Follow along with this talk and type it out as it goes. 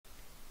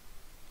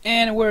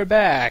And we're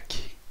back.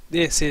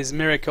 This is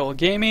Miracle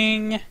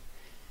Gaming.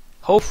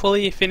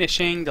 Hopefully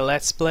finishing the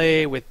Let's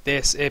Play with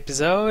this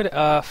episode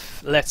of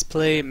Let's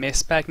Play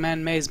Miss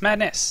Pac-Man Maze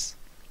Madness.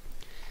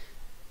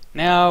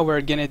 Now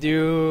we're gonna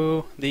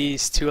do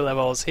these two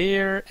levels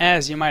here.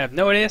 As you might have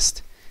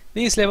noticed,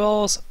 these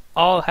levels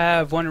all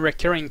have one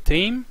recurring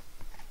theme.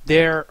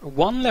 They're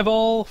one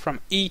level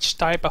from each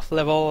type of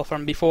level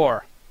from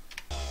before.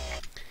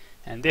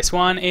 And this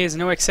one is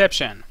no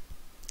exception.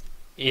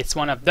 It's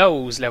one of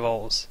those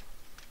levels.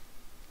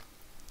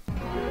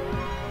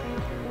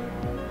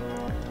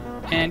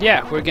 And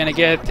yeah, we're gonna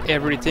get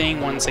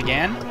everything once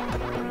again.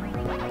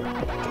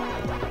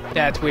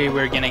 That way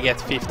we're gonna get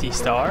 50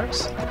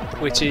 stars,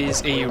 which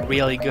is a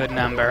really good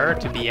number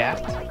to be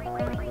at.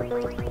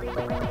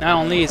 Not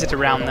only is it a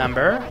round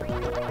number,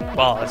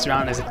 well, as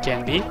round as it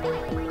can be,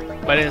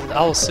 but it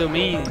also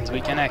means we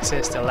can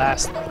access the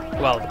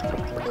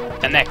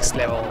the next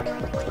level.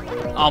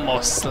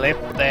 Almost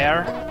slipped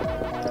there.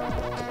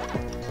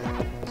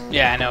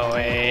 Yeah, I know.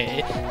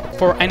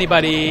 For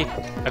anybody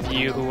of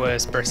you who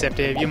was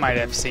perceptive, you might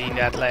have seen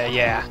that,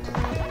 yeah.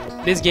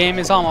 This game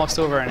is almost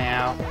over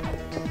now.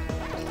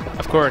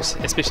 Of course,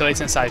 especially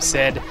since I've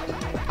said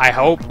I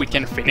hope we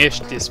can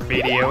finish this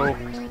video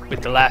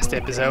with the last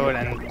episode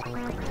and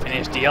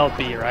finish the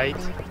LP, right?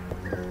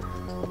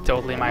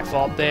 Totally my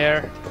fault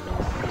there.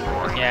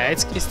 Yeah,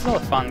 it's still a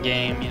fun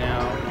game, you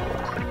know.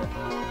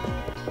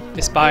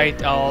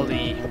 Despite all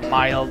the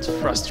mild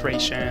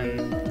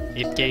frustration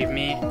it gave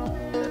me.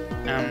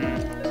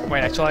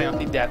 Wait, actually I don't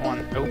need that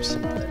one. Oops.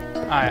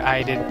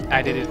 I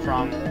did it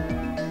wrong.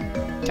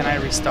 Can I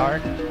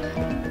restart?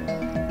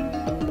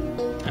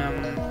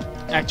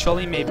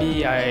 Actually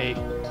maybe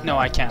no,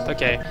 I can't.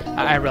 Okay.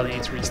 I really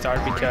need to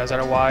restart because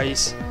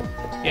otherwise,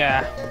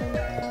 yeah.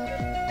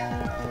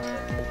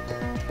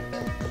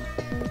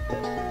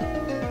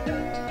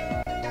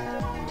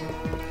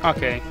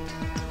 Okay.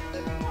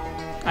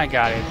 I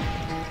got it.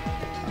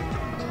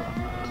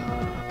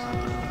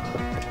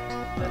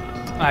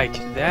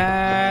 Like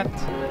that.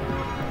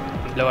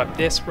 Blow up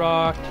this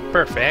rock.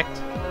 Perfect.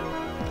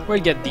 We'll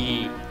get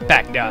the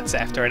back dots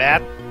after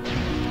that.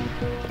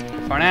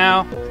 For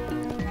now,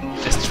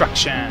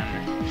 destruction.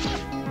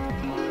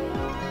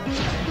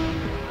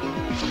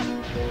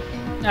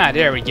 Ah,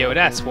 there we go.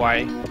 That's why.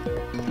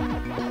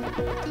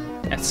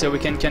 And so we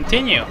can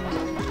continue.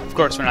 Of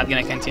course, we're not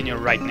gonna continue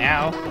right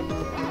now.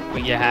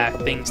 We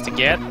have things to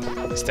get,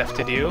 stuff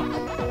to do,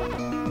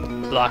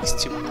 blocks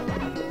to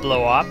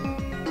blow up.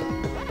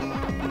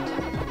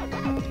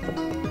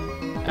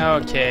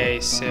 Okay,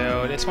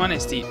 so this one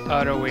is the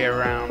other way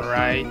around,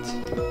 right?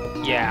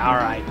 Yeah,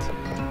 alright.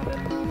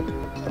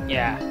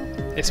 Yeah,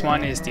 this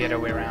one is the other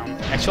way around.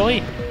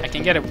 Actually, I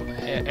can get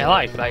a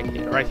life, like,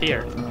 right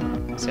here.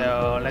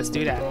 So, let's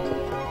do that.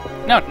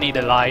 Not need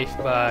a life,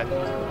 but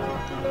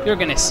you're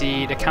gonna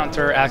see the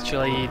counter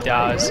actually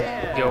does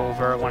go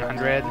over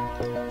 100.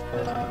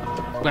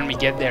 When we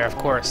get there, of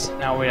course.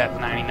 Now we're at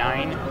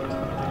 99.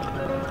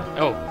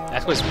 Oh,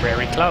 that was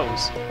very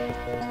close.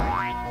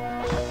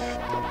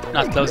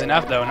 Not close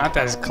enough though, not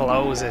as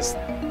close as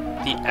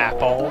the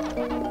apple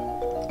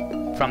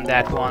from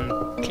that one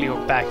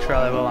Cleopatra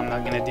level I'm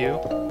not gonna do.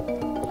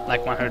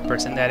 Like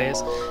 100% that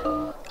is.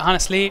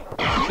 Honestly,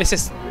 this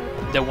is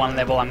the one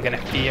level I'm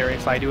gonna fear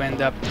if I do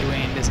end up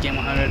doing this game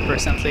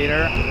 100%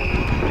 later.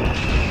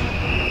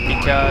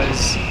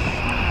 Because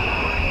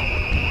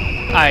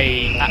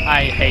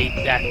I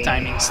hate that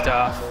timing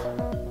stuff.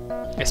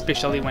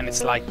 Especially when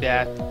it's like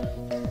that.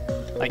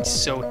 Like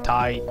so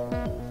tight.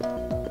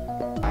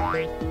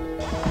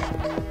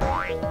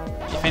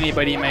 If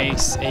anybody may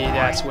say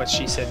that's what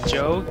she said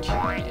joke,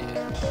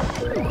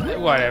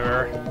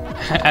 whatever.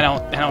 I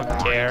don't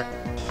care.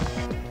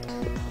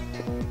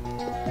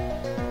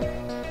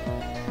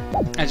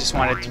 I just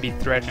wanted to be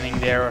threatening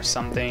there or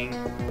something.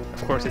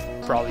 Of course it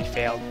probably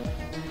failed.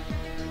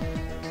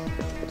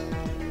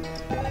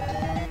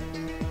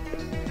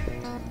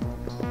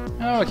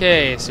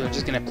 Okay, so we're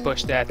just gonna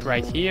push that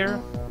right here.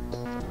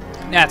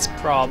 That's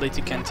probably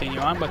to continue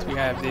on, but we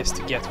have this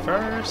to get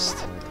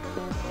first.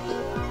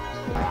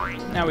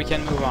 Now we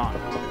can move on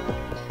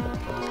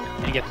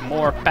and get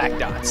more pack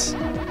dots.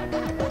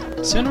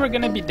 Soon we're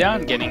gonna be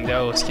done getting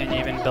those. Can you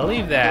even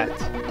believe that?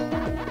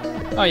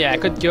 Oh yeah, I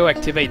could go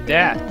activate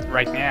that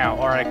right now,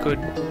 or I could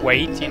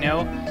wait, you know,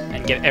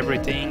 and get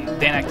everything,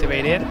 then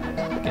activate it.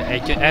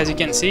 As you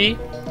can see,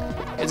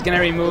 it's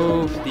gonna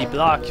remove the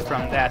block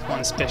from that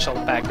one special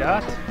pack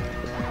dot,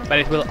 but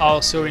it will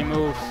also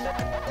remove,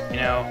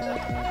 you know,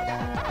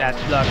 that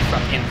block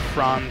from in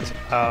front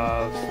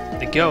of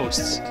the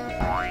ghosts.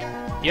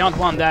 You don't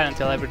want that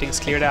until everything's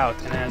cleared out,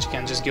 and then you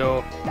can just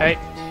go, hey,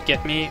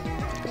 get me,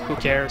 who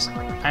cares,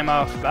 I'm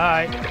off,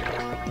 bye.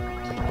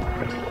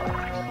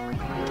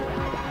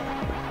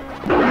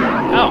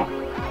 Oh,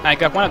 I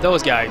got one of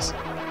those guys.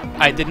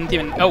 I didn't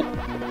even, oh.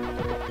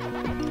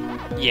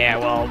 Yeah,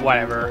 well,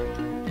 whatever.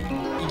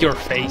 Your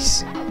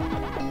face.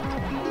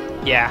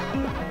 Yeah.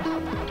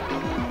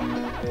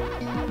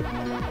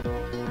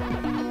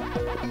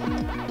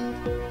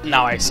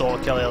 Now I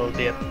sulk a little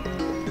bit.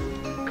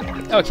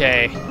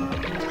 Okay,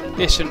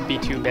 this shouldn't be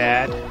too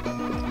bad.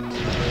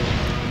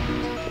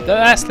 The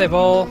last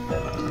level,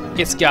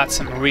 it's got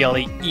some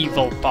really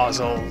evil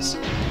puzzles.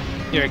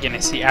 You're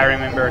gonna see, I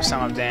remember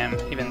some of them,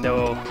 even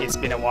though it's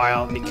been a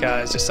while,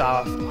 because just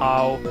of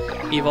how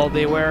evil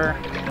they were.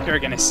 You're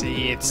gonna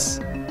see it's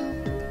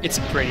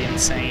pretty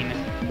insane.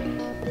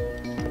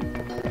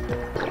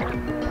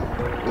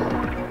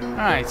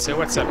 Alright, so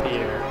what's up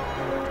here?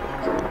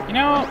 You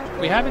know,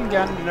 we haven't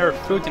gotten another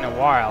fruit in a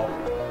while.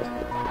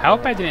 I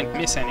hope I didn't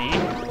miss any.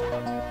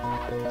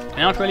 I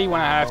don't really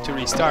want to have to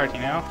restart,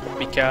 you know,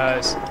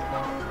 because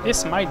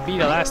this might be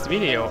the last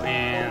video,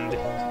 and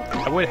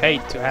I would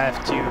hate to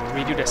have to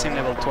redo the same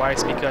level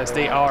twice because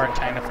they are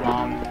kind of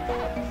long.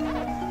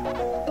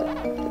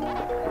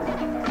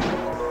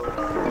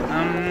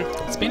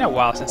 It's been a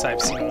while since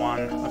I've seen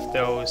one of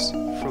those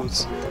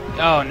fruits.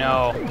 Oh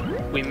no,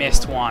 we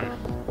missed one.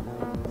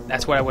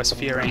 That's what I was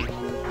fearing.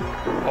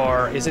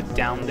 Or is it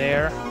down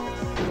there?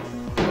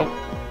 Oh.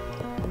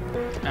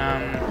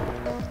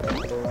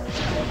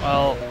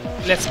 Well,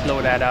 let's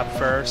blow that up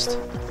first.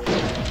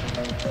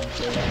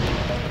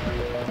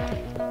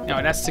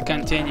 No, that's to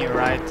continue,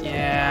 right?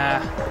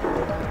 Yeah.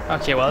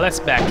 Okay, well, let's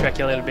backtrack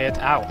a little bit.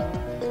 Ow.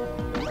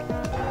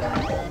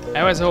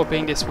 I was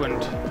hoping this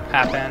wouldn't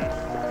happen.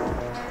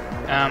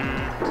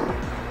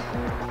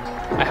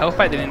 I hope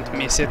I didn't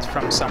miss it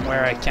from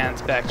somewhere I can't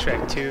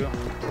backtrack to.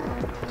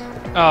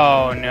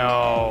 Oh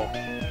no.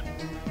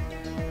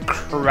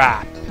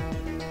 Crap.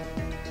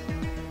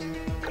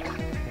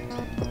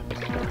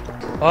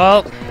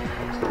 Well,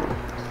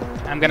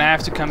 I'm gonna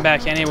have to come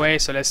back anyway,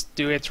 so let's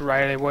do it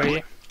right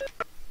away.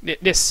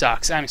 This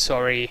sucks, I'm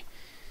sorry.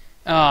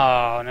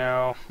 Oh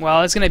no.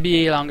 Well, it's gonna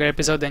be a longer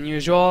episode than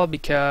usual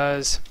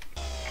because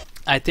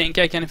I think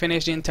I can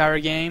finish the entire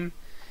game.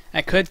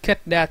 I could cut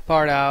that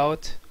part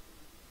out.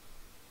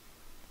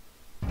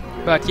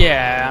 But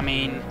yeah, I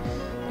mean,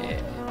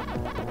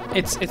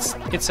 it's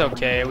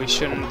okay. We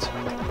shouldn't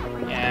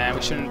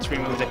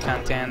remove the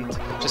content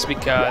just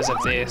because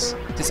of this.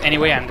 Just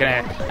anyway,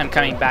 I'm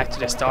coming back to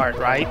the start,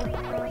 right?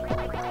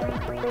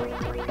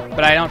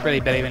 But I don't really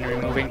believe in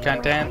removing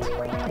content.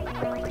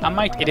 I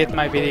might edit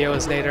my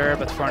videos later,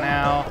 but for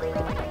now,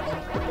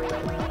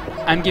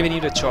 I'm giving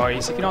you the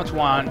choice. If you don't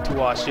want to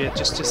watch it,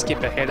 just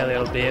skip ahead a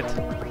little bit.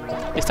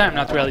 This time I'm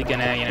not really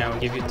gonna, you know,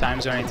 give you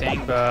times or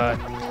anything, but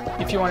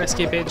if you want to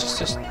skip it,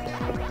 just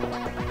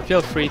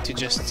feel free to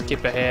just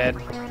skip ahead.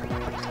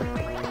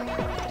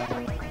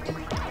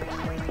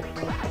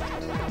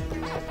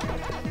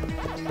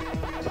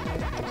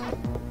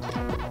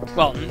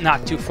 Well,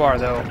 not too far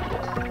though,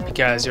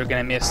 because you're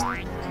gonna miss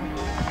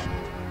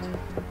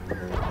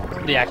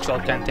the actual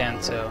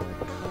content, so...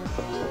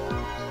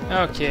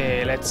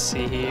 Okay, let's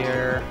see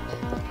here.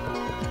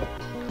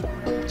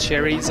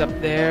 Cherries up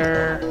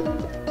there.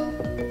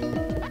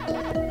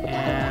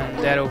 And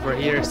that over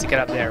here is to get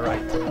up there,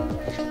 right.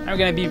 I'm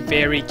gonna be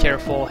very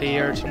careful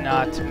here to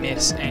not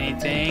miss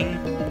anything.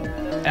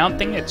 I don't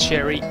think the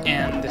cherry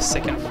and the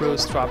second fruit,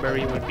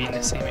 strawberry, would be in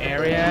the same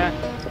area.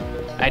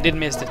 I did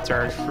miss the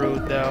third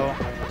fruit though,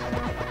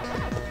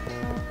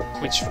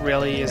 which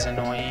really is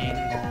annoying.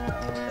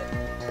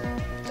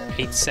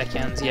 8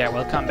 seconds, yeah,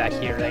 we'll come back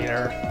here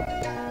later.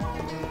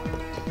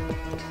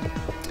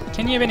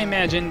 Can you even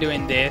imagine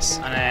doing this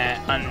on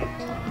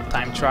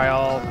time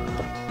trial?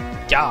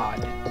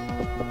 God,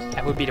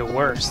 that would be the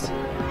worst.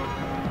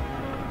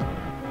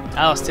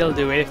 I'll still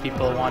do it if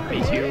people want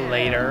me to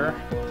later.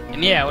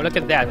 And yeah, well, look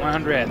at that,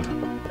 100.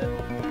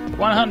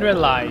 100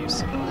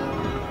 lives.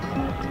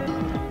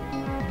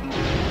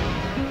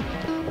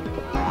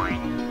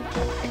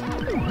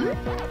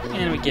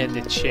 And we get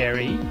the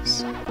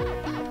cherries.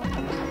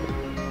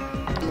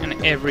 And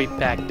every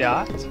pack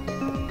dot.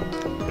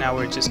 Now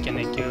we're just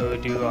gonna go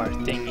do our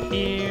thing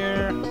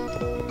here.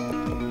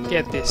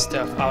 Get this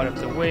stuff out of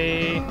the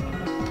way.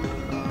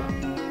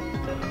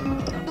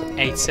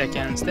 8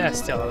 seconds, that's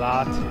still a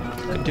lot.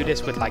 Could do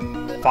this with like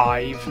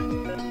 5.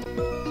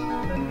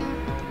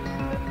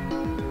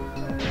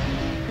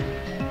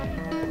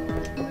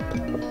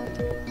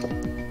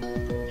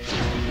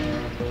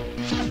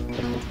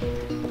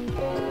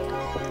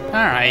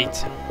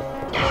 Alright.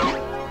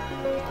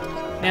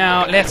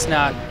 Now, let's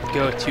not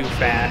go too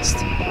fast.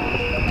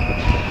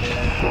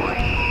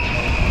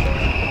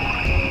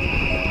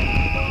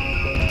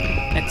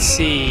 Let's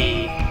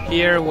see.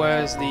 Here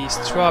was the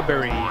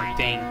strawberry, I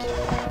think.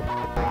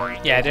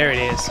 Yeah, there it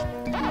is.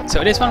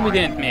 So this one we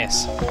didn't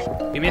miss.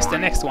 We missed the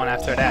next one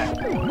after that.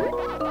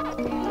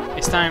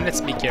 This time, let's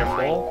be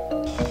careful.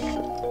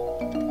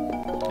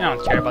 I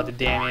don't care about the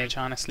damage,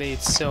 honestly.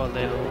 It's so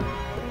little.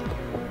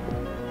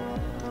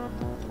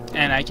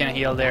 And I can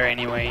heal there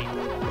anyway,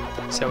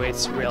 so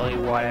it's really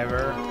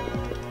whatever.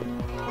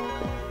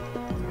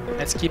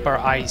 Let's keep our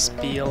eyes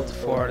peeled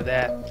for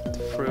that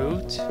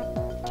fruit.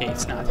 Okay,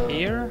 it's not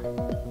here.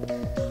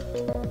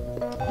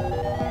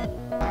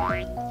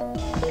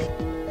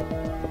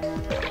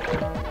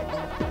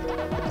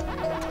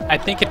 I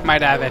think it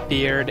might have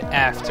appeared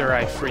after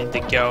I freed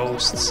the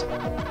ghosts. So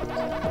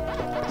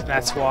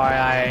that's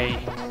why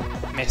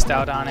missed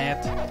out on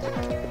it.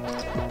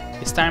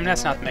 This time,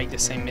 let's not make the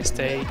same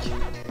mistake.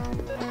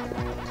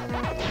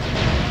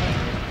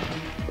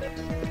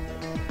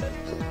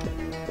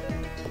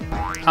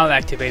 I'll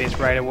activate it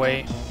right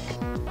away.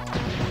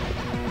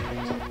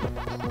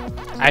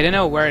 I don't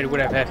know where it would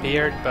have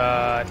appeared,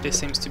 but this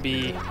seems to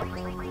be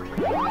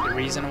the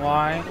reason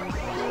why.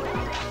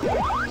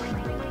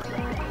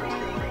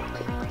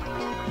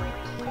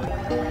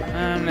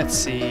 Let's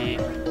see.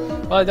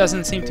 Well, it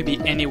doesn't seem to be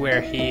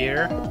anywhere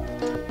here.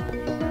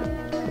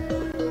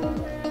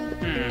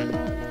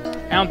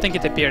 I don't think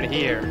it appeared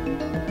here.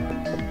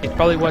 It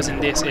probably was in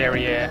this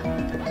area.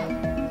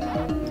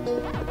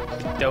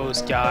 With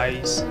those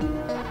guys.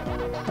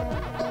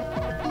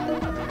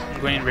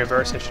 I'm going in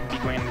reverse, I should be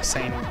going in the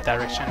same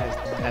direction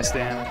as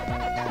them.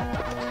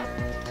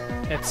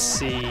 Let's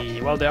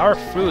see. Well, there are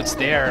fruits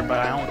there, but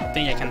I don't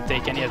think I can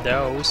take any of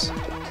those.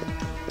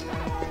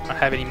 I don't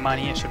have any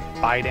money, I should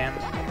buy them.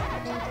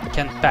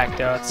 Can pack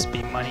dots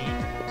be money?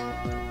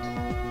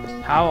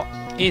 How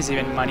is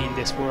even money in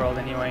this world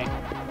anyway?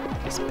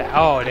 It's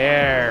oh,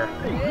 there.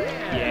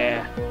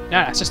 Yeah.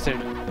 No,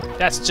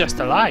 that's just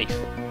a life.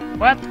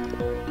 What?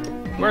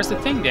 Where's the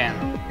thing then?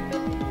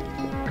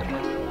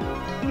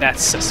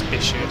 That's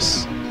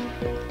suspicious.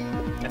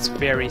 That's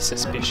very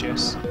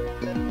suspicious.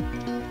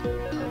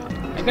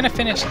 I'm gonna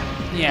finish.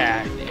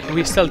 Yeah,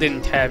 we still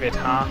didn't have it,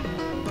 huh?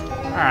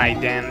 Alright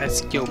then,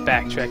 let's go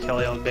backtrack a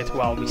little bit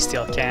while we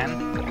still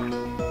can.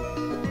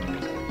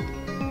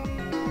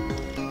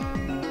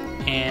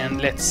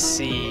 And let's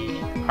see,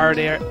 are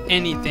there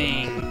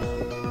anything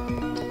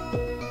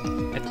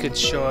that could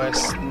show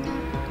us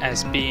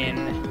as being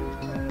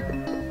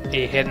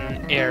a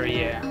hidden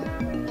area?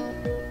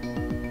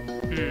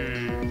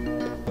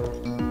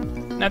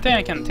 Nothing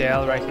I can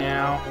tell right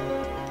now.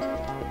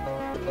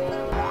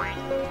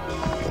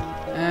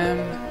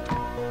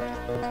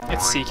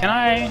 Let's see, can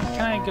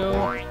I go?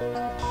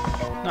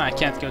 No, I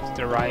can't go to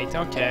the right,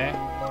 okay.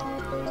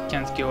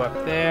 Can't go up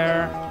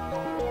there.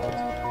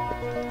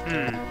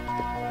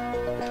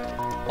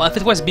 Well, if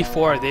it was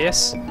before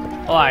this,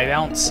 well, I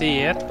don't see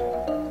it.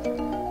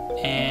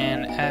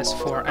 And as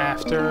for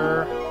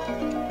after,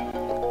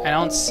 I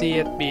don't see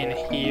it being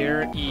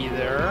here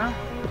either.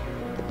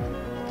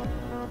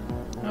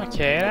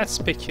 Okay, that's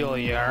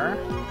peculiar.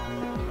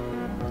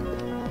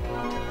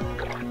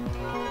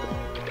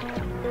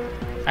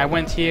 I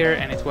went here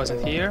and it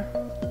wasn't here.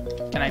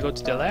 Can I go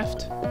to the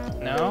left?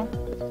 No.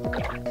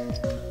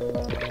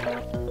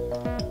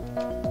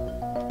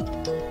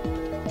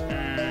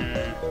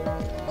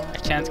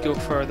 Can't go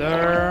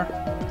further.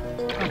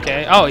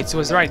 Okay. Oh, it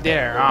was right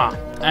there. Ah,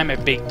 I'm a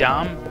big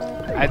dumb.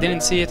 I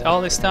didn't see it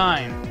all this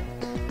time.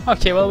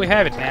 Okay, well we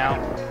have it now,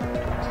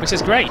 which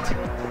is great.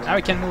 Now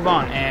we can move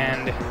on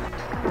and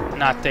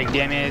not take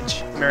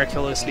damage,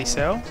 miraculously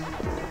so.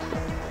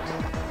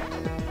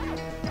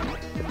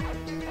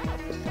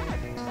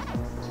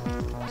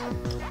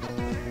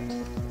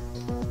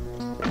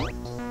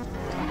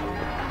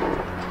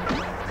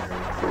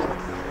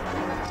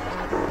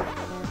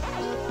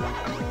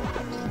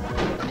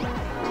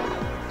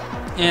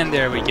 And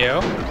there we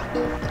go.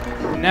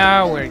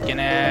 Now we're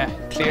gonna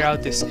clear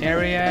out this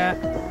area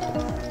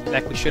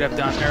like we should have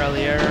done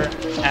earlier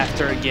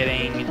after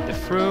getting the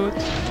fruit.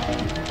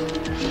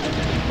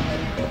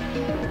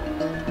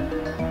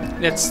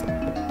 Let's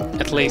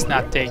at least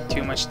not take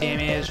too much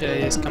damage.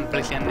 It is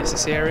completely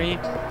unnecessary.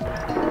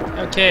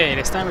 Okay,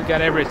 this time we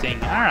got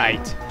everything.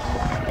 Alright.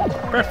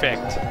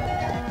 Perfect.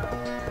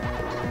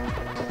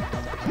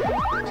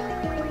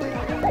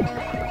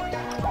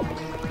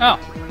 Oh,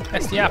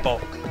 that's the apple.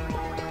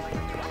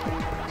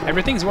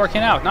 Everything's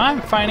working out. Now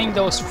I'm finding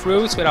those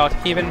fruits without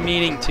even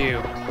meaning to.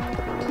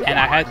 And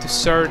I had to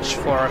search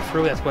for a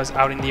fruit that was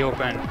out in the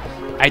open.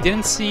 I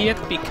didn't see it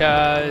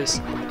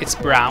because it's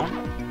brown.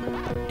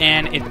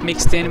 And it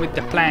mixed in with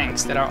the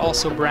planks that are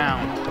also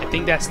brown. I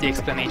think that's the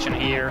explanation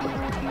here.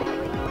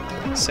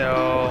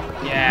 So,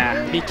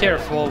 yeah, be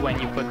careful when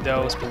you put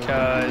those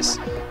because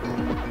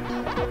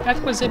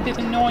that was a bit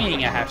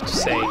annoying, I have to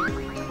say.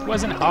 It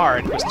wasn't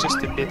hard, it was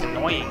just a bit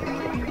annoying.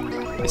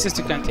 This is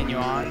to continue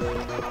on.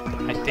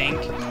 I think.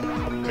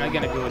 I'm not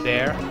gonna go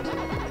there.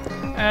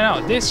 I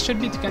don't know, this should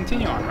be to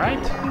continue on,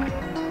 right?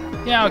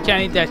 Yeah, okay, I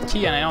need that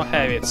key and I don't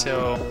have it,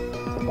 so...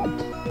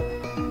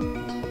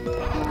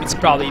 It's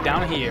probably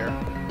down here.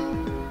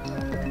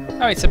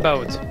 Oh, it's a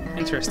boat.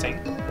 Interesting.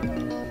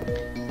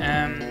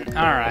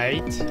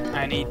 Alright.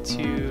 I need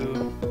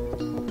to...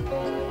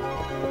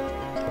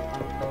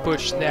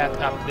 push that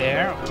up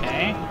there,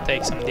 okay.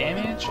 Take some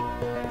damage.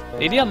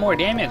 They deal more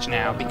damage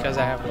now because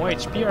I have more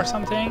HP or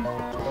something.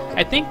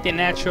 I think they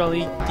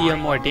naturally deal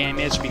more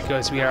damage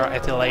because we are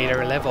at a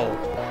later level.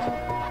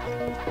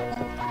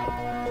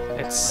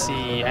 Let's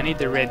see, I need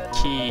the red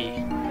key.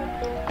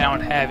 I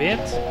don't have it.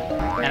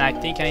 And I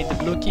think I need the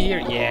blue key here.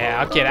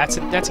 Yeah, okay, that's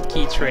a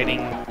key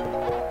trading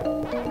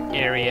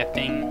area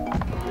thing.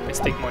 Let's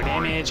take more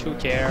damage, who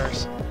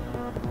cares?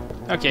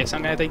 Okay, so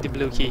I'm gonna take the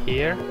blue key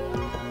here.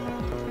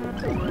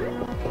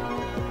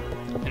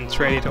 And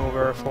trade it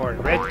over for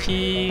the red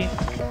key.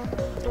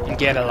 In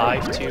get a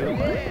life too.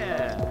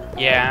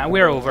 Yeah,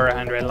 we're over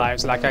 100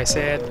 lives, like I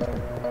said.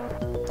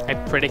 I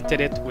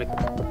predicted it with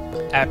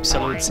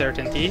absolute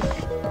certainty.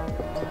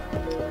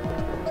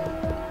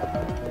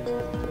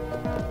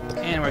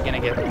 And we're gonna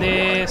get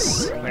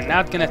this. We're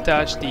not gonna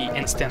touch the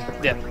instant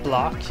death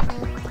block.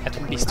 That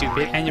would be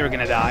stupid. And you're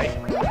gonna die.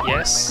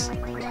 Yes.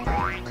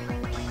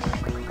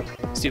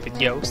 Stupid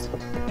ghost.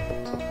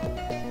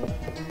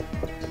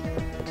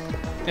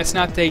 Let's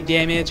not take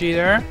damage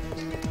either.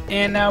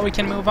 And now we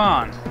can move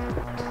on.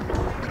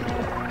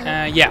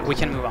 Yeah, we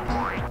can move on.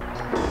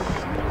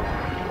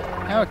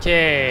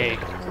 Okay.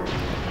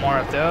 More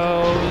of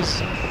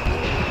those.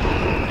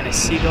 And a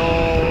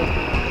seagull.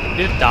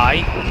 Did it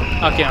die?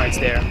 Okay, no, it's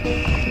there.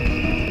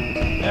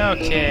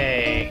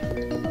 Okay.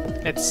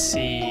 Let's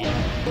see.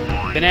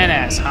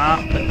 Bananas,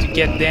 huh? But to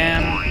get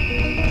them...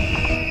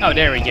 Oh,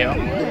 there we go.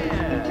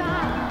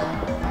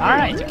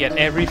 Alright, you get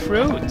every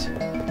fruit.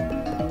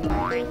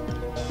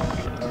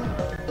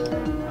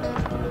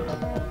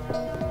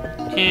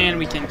 And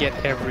we can get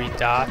every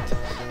dot.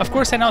 Of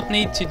course, I don't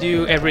need to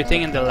do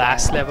everything in the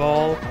last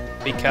level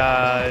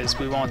because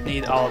we won't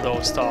need all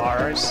those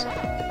stars.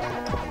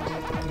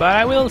 But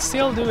I will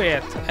still do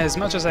it as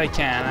much as I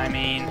can. I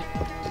mean,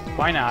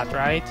 why not,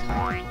 right?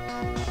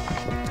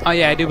 Oh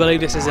yeah, I do believe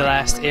this is the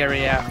last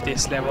area of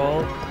this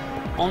level.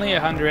 Only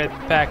 100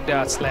 pack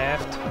dots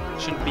left.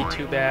 Shouldn't be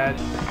too bad.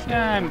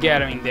 Yeah, I'm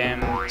gathering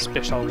them,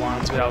 special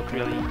ones, without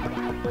really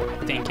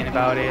thinking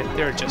about it.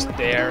 They're just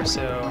there,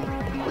 so...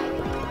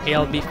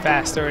 it'll be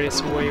faster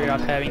this way without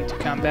having to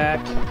come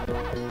back.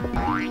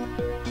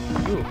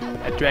 Ooh,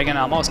 that dragon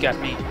almost got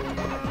me.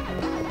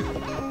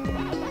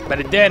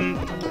 But it didn't,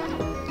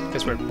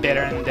 because we're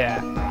better than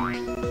that.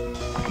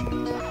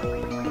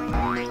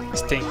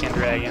 Stinking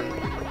dragon.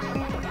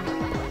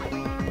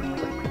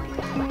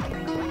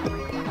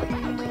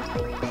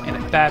 And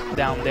the path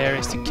down there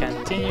is to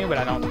continue, but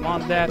I don't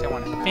want that. I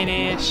want to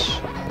finish.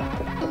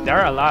 There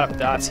are a lot of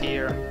dots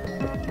here.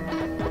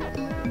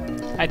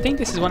 I think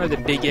this is one of the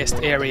biggest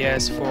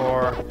areas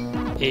for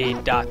a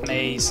dot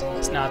maze.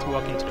 Let's not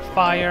walk into the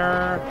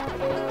fire.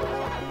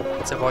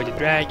 Let's avoid the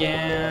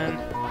dragon.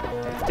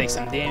 Let's take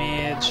some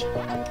damage.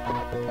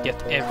 Get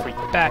every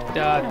pack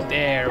dot.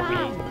 There we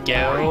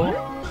go.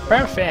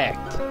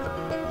 Perfect.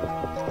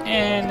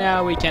 And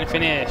now we can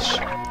finish.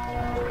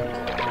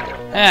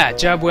 Ah,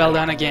 job well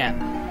done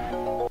again.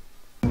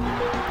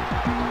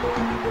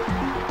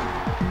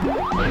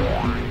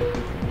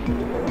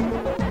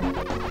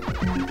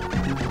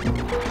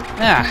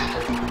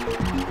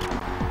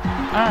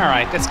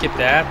 Alright, let's skip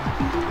that.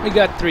 We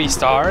got 3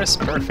 stars.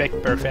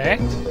 Perfect,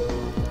 perfect.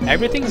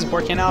 Everything is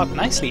working out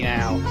nicely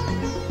now.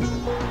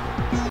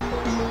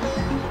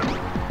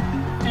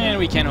 And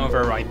we can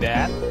override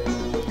that.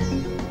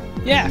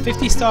 Yeah,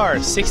 50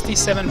 stars,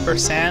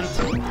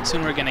 67%.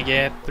 Soon we're gonna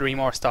get 3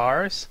 more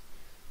stars.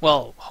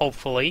 Well,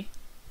 hopefully.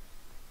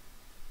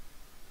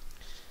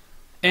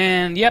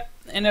 And yep,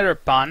 another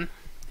pun.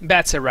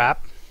 That's a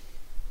wrap.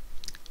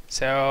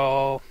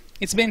 So...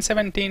 it's been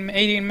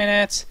 18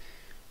 minutes.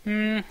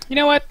 You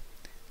know what?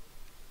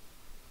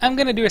 I'm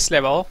gonna do this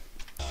level,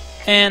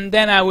 and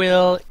then I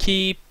will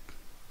keep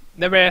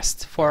the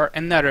rest for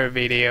another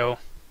video.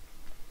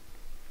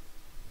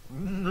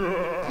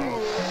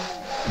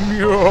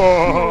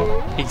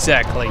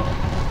 Exactly.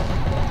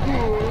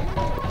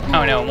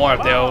 Oh no, more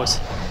of those.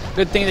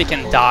 Good thing they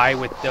can die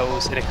with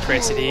those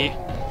electricity.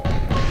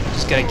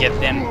 Just gotta get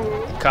them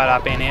caught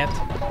up in it.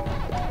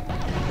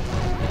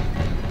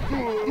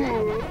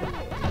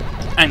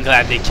 I'm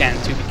glad they can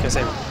too, because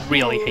I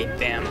really hate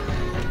them.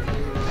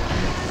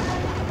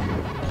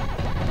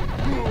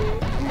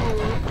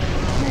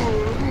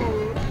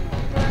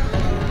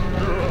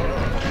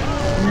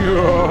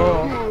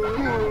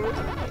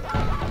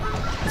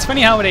 It's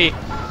funny how they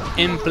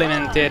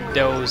implemented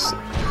those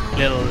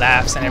little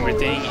laughs and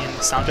everything in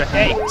the soundtrack.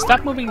 Hey,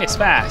 stop moving this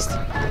fast!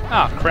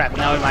 Oh crap,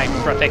 now my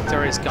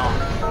protector is gone.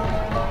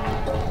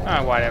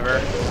 Oh, whatever.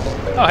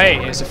 Oh hey,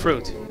 here's a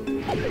fruit.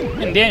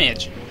 And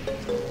damage.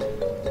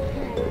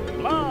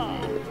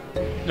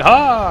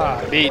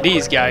 Ah,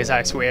 these guys,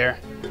 I swear.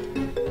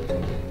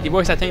 The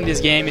voice acting in this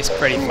game is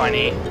pretty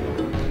funny.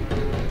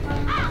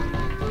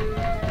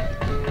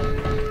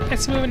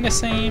 It's moving the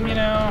same, you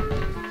know.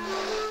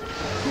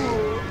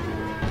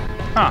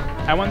 Huh,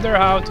 I wonder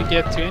how to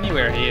get to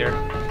anywhere here.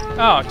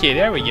 Oh, okay,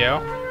 there we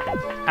go.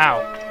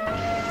 Ow.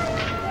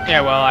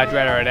 Yeah, well, I'd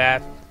rather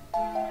that.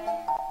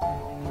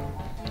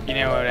 You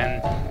know,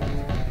 than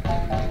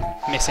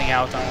missing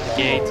out on the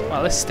gate.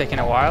 Well, this is taking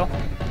a while.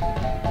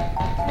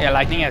 Yeah,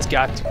 lightning has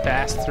got to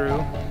pass through.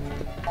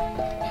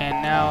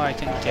 And now I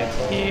can get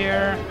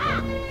here.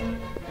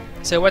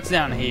 So what's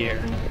down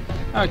here?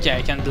 Okay,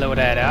 I can blow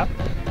that up.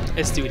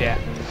 Let's do that.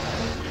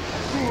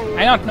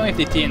 I don't know if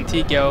the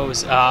TNT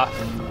goes off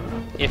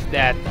if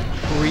that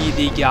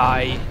greedy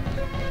guy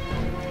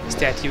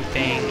statue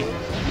thing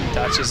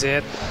touches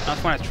it. I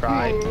don't want to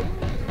try.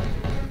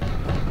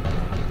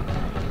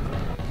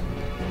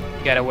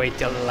 Gotta wait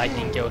till the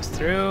lightning goes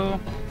through.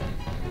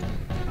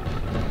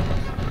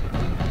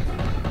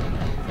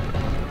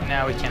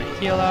 now we can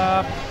heal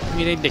up.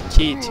 We need the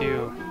key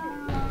too.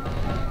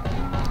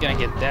 Gonna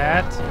get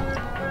that.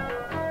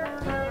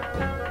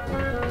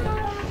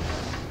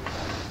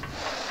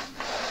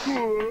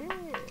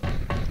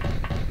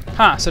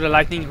 Huh, so the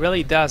lightning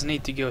really does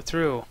need to go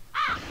through.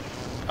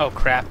 Oh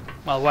crap.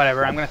 Well,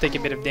 whatever, I'm gonna take a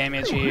bit of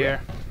damage here.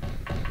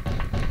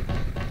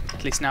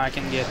 At least now I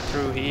can get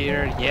through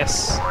here,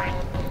 yes.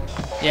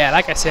 Yeah,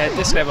 like I said,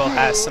 this level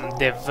has some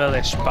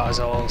devilish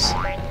puzzles.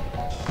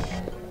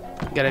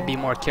 Gotta be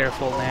more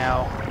careful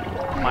now.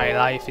 My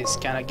life is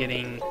kinda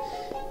getting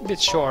a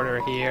bit shorter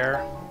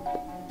here.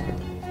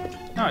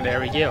 Oh, there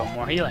we go,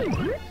 more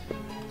healing.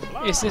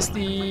 Is this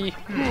the...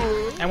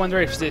 I wonder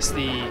if this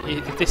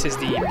is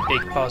the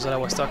big puzzle I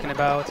was talking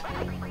about.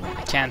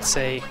 I can't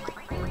say.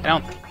 I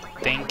don't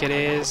think it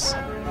is.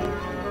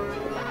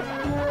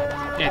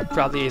 It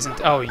probably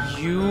isn't. Oh,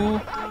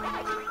 you...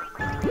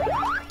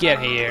 Get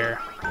here.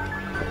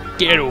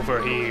 Get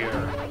over here.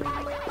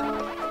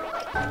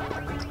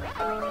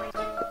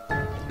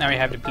 Now we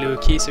have the blue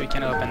key, so we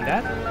can open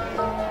that.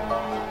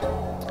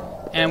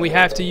 And we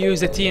have to use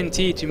the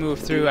TNT to move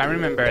through. I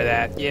remember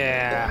that,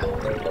 yeah.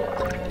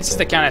 This is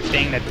the kind of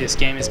thing that this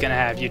game is gonna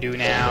have you do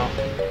now.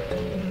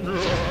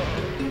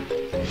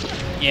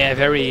 Yeah,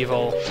 very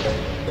evil.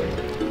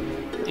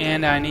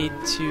 And I need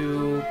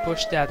to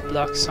push that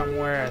block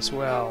somewhere as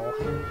well.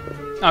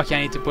 Okay,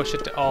 I need to push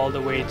it all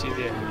the way to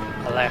the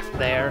left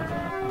there.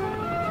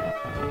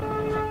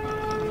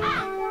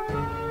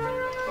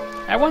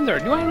 I wonder,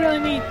 do I really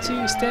need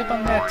to step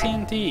on that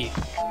TNT?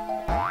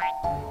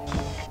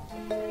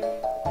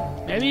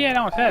 Maybe I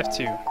don't have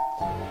to.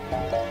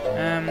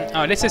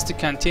 Oh, this is to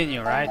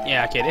continue, right?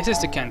 Yeah, okay, this is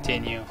to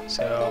continue,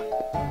 so...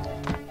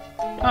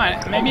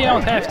 Oh, maybe I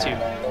don't have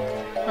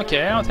to.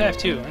 Okay, I don't have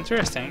to.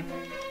 Interesting.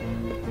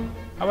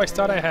 I always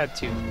thought I had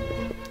to.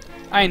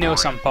 I know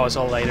some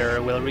puzzle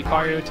later will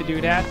require you to do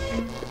that,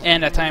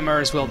 and the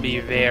timers will be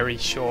very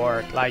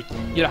short. Like,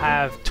 you'll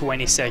have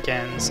 20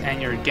 seconds,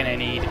 and you're gonna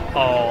need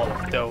all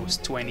of those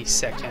 20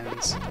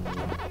 seconds.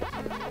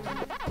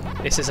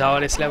 This is how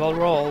this level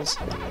rolls.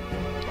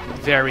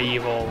 Very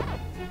evil.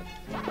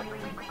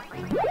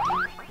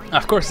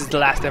 Of course, it's the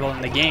last level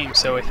in the game,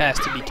 so it has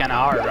to be kinda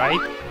hard,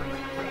 right?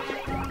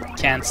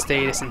 Can't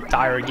stay this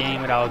entire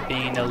game without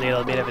being a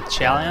little bit of a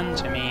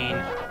challenge. I mean,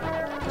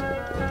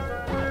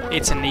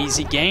 it's an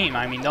easy game.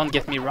 I mean, don't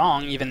get me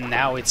wrong, even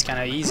now it's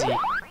kinda easy.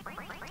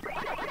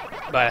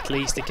 But at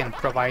least it can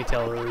provide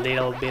a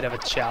little bit of a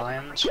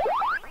challenge.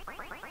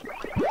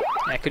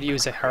 I could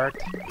use a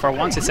heart. For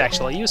once, it's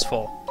actually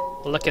useful.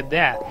 Look at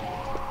that.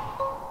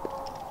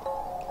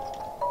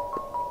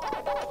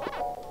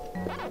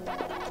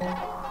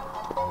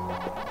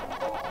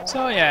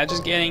 So yeah,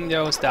 just getting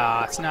those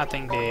dots,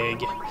 nothing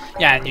big.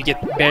 Yeah, and you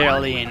get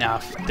barely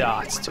enough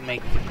dots to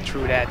make it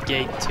through that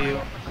gate too.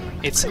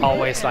 It's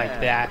always like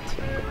that.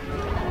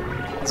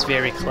 It's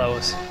very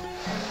close.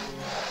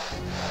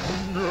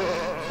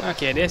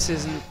 Okay, this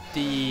isn't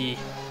the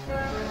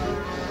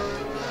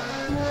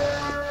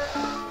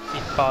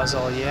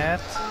puzzle yet.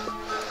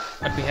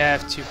 But we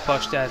have to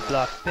push that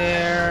block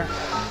there.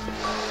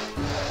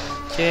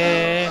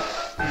 Okay.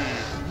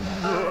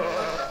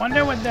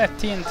 Wonder what that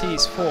TNT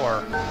is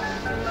for.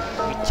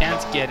 We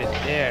can't get it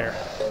there.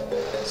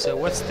 So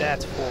what's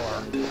that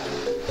for?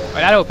 Oh,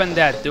 that opened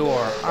that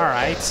door.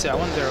 Alright, so I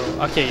wonder...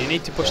 Okay, you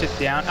need to push it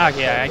down.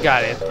 Okay, I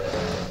got it.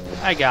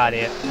 I got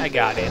it. I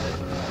got it.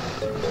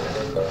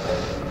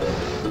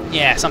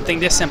 Yeah, something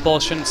this simple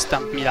shouldn't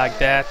stump me like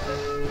that.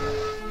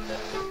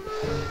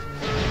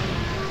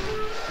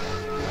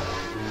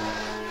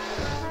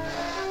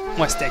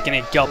 Was taking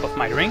a gulp of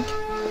my drink.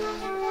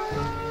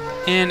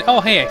 And, oh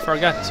hey, I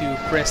forgot to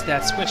press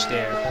that switch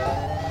there.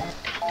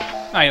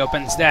 It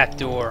opens that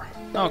door.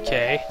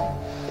 Okay.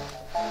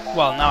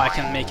 Well, now I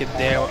can make it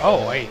there.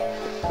 Oh, wait.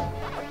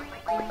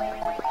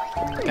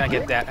 Gonna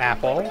get that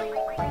apple.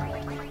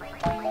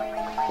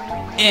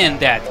 And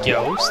that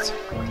ghost.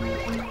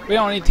 We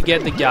don't need to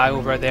get the guy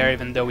over there,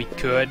 even though we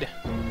could.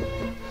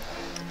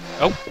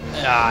 Oh,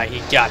 he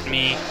got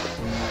me.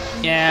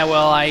 Yeah,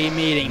 well, I'm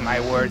eating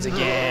my words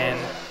again.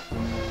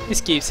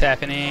 This keeps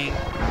happening.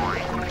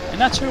 I'm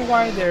not sure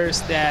why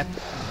there's that...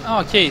 Oh,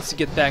 okay, to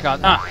get back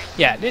on. Ah,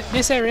 yeah,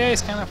 this area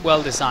is kind of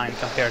well designed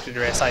compared to the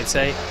rest, I'd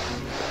say.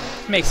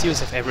 It makes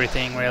use of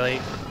everything,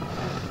 really.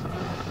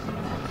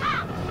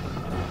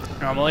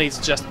 Normally it's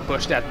just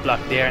push that block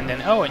there and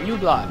then, oh, a new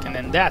block, and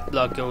then that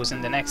block goes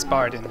in the next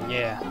part, and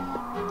yeah.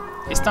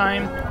 This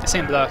time, the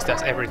same blocks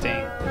does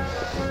everything.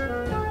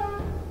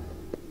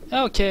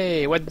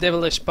 Okay, what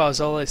devilish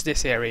puzzle is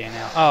this area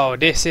now? Oh,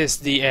 this is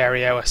the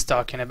area I was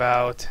talking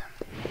about.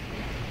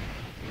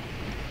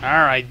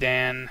 Alright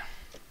then.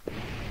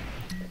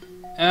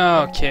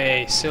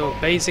 Okay, so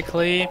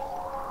basically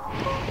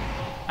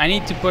I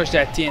need to push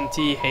that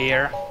TNT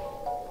here.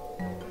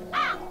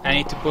 I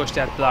need to push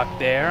that block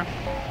there.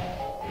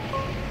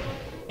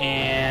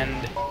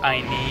 And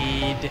I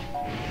need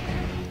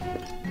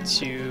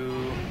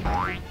to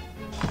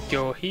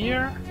go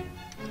here.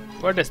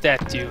 What does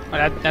that do? Oh,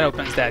 that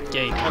opens that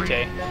gate.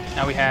 Okay,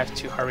 now we have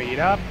to hurry it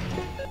up.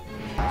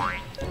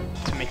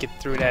 to make it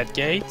through that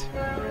gate,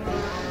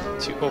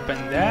 to open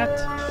that.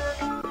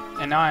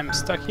 And now I'm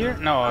stuck here?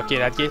 No, okay,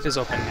 that gate is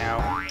open now.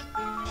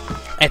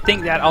 I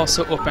think that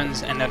also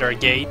opens another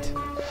gate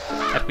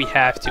that we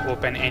have to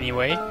open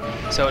anyway.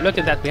 So look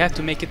at that, we have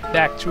to make it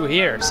back through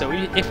here. So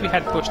if we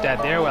had pushed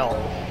that there, well,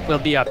 we'll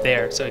be up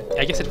there. So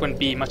I guess it wouldn't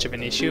be much of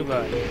an issue,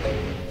 but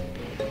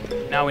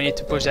now we need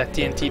to push that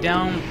TNT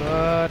down.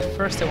 But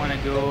first I want to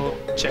go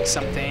check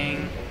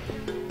something.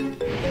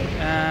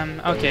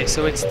 Okay,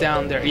 so it's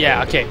down there.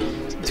 Yeah, okay.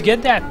 To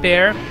get that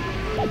pair,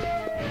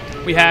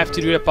 we have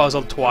to do the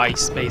puzzle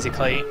twice,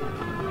 basically.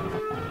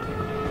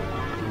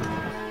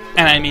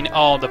 And I mean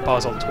all the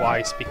puzzle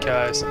twice,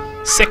 because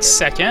 6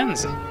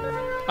 seconds?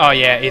 Oh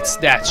yeah, it's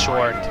that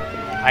short.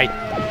 I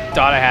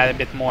thought I had a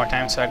bit more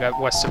time, so I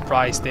was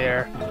surprised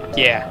there.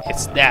 Yeah,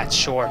 it's that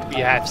short. We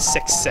have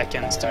 6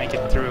 seconds to make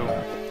it through.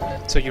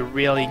 So you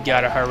really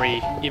gotta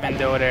hurry, even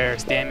though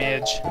there's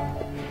damage.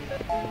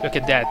 Look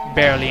at that,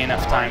 barely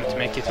enough time to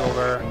make it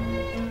over.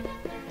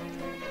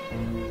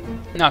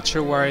 Not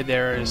sure why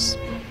there's,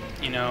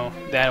 you know,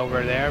 that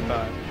over there,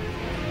 but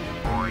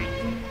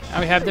now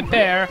we have the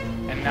pair,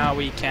 and now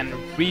we can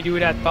redo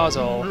that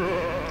puzzle.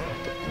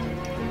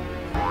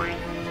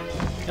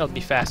 It'll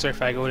be faster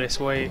if I go this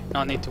way.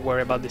 Not need to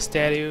worry about the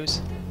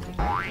statues.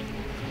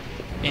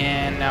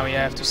 And now we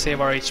have to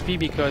save our HP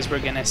because we're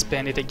gonna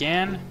spend it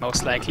again,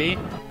 most likely,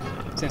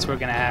 since we're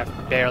gonna have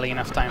barely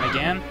enough time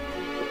again.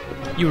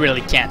 You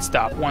really can't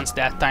stop once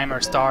that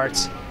timer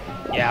starts.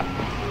 Yeah.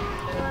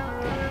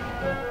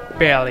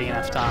 Barely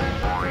enough time.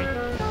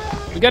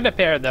 We got the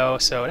pair though,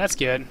 so that's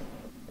good.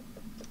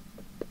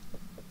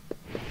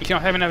 If you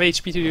don't have enough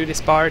HP to do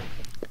this part,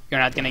 you're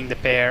not getting the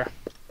pair.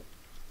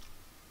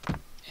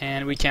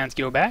 And we can't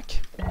go back.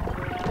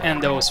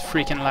 And those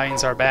freaking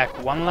lines are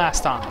back one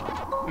last time.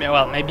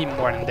 Well, maybe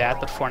more than that,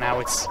 but for now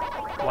it's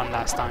one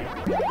last time.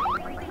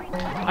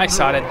 I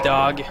saw that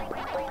dog.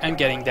 I'm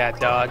getting that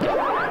dog.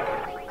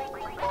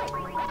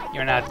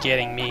 You're not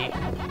getting me.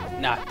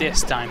 Not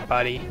this time,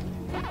 buddy.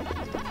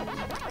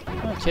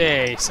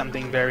 Okay,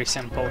 something very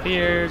simple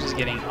here. Just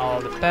getting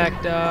all the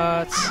pack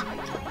dots.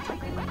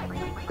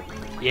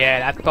 Yeah,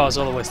 that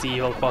puzzle was the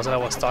evil puzzle I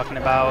was talking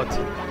about.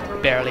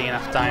 Barely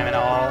enough time and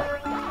all.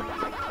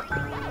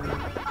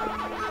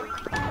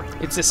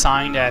 It's a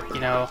sign that,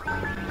 you know,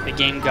 the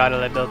game got a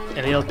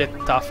little bit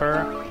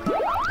tougher.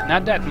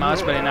 Not that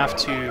much, but enough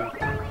to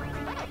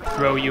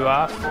throw you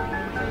off.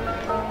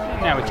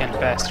 And now we can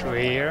pass through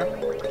here.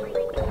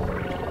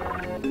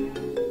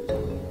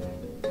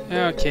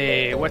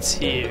 Okay, what's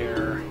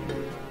here?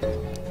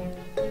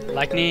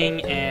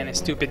 Lightning and a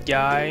stupid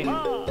guy.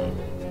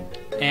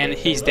 And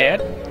he's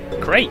dead?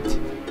 Great!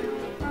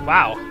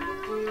 Wow.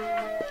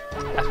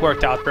 That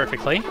worked out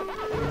perfectly.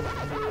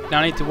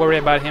 Don't need to worry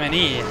about him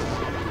any.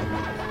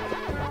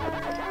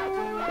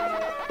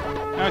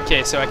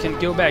 Okay, so I can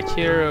go back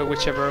here,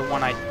 whichever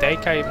one I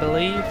take, I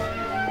believe.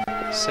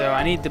 So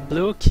I need the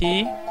blue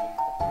key.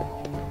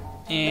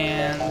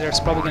 And there's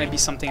probably going to be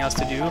something else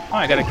to do. Oh,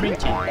 I got a green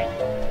key.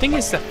 I think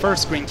it's the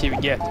first green key we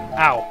get.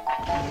 Ow.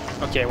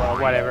 Okay, well,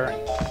 whatever.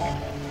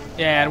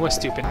 Yeah, it was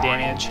stupid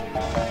damage.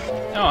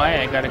 Oh,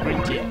 hey, I got a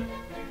green key.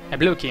 A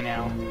blue key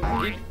now.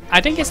 I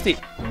think it's the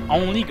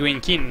only green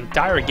key in the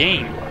entire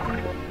game.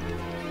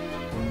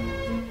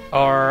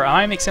 Or am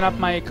I mixing up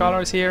my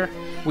colors here?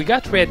 We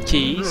got red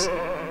keys,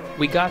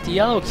 we got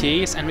yellow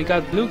keys, and we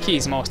got blue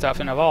keys most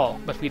often of all.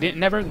 But we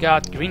never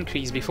got green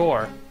keys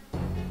before.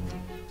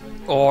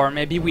 Or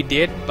maybe we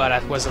did, but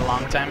that was a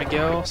long time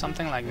ago.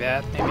 Something like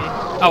that, maybe.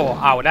 Oh,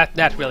 ow,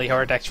 that really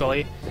hurt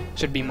actually.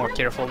 Should be more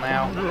careful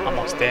now.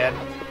 Almost dead.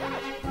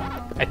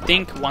 I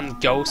think one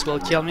ghost will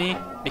kill me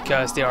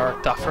because they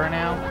are tougher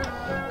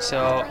now.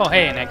 So, oh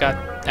hey, and I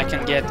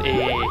can get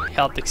a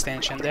health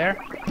extension there.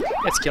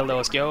 Let's kill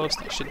those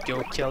ghosts. I should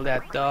go kill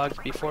that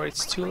dog before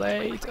it's too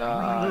late.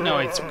 No,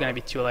 it's gonna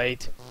be too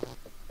late.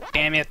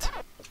 Damn it.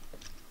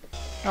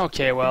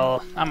 Okay,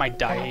 well, I might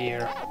die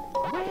here.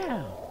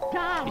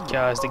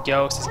 Because the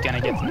ghost is gonna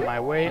get in my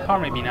way, or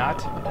maybe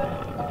not.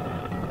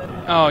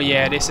 Oh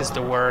yeah, this is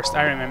the worst.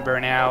 I remember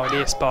now,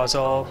 this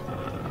puzzle.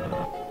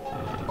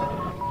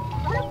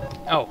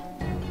 Oh.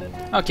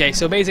 Okay,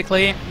 so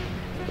basically,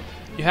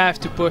 you have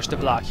to push the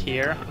block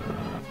here.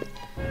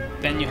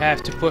 Then you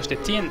have to push the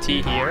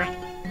TNT here.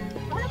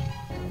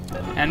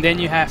 And then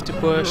you have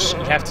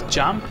to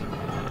jump,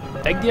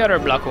 take the other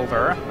block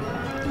over,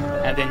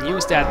 and then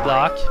use that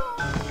block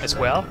as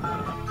well.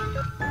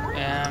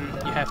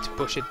 You have to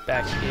push it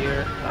back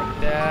here,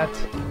 like that.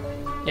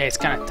 Yeah, it's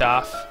kind of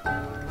tough.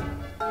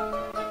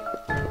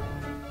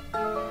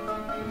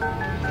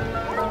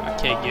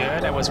 Okay,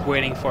 good. I was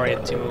waiting for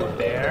it to move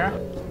there.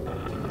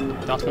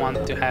 Don't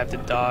want to have the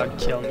dog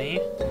kill me.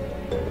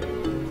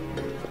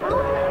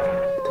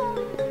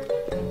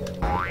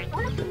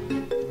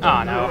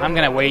 Oh no, I'm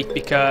gonna wait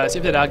because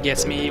if the dog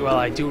gets me, well,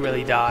 I do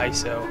really die,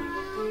 so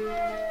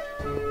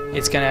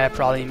it's gonna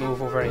probably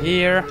move over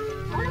here.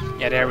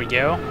 Yeah, there we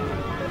go.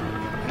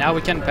 Now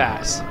we can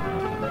pass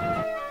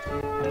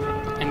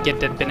and get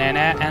that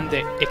banana and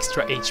the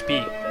extra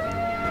HP.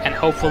 and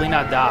hopefully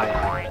not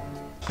die.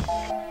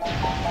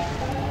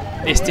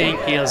 This thing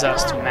heals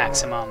us to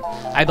maximum.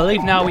 I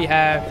believe now we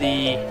have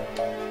the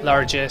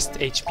largest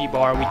HP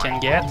bar we can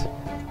get.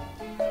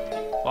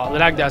 Well, the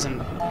dog doesn't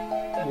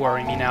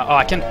worry me now. Oh,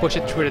 I can push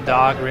it through the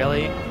dog,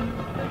 really?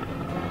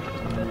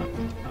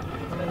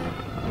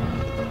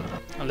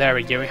 Well, there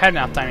we go. We had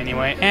enough time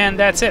anyway, and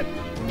that's it.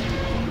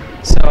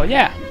 So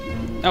yeah.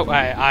 Oh,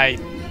 I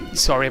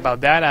sorry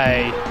about that.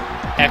 I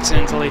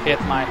accidentally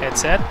hit my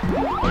headset.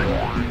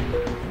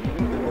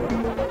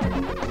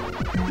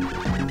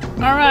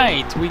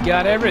 Alright, we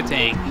got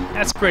everything.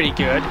 That's pretty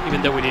good,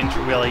 even though we didn't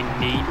really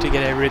need to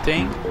get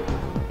everything.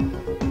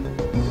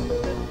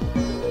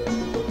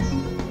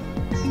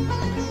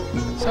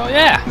 So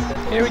yeah,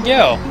 here we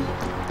go.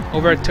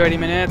 Over 30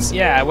 minutes.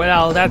 Yeah,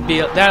 well, that'll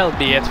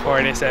be it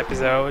for this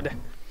episode.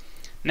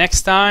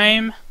 Next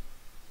time,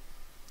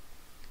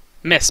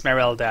 Miss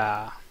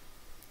Merilda.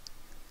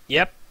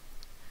 Yep.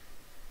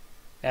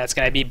 That's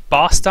gonna be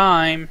boss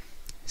time.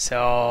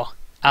 So,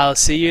 I'll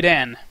see you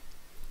then.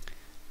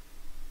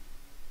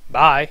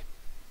 Bye.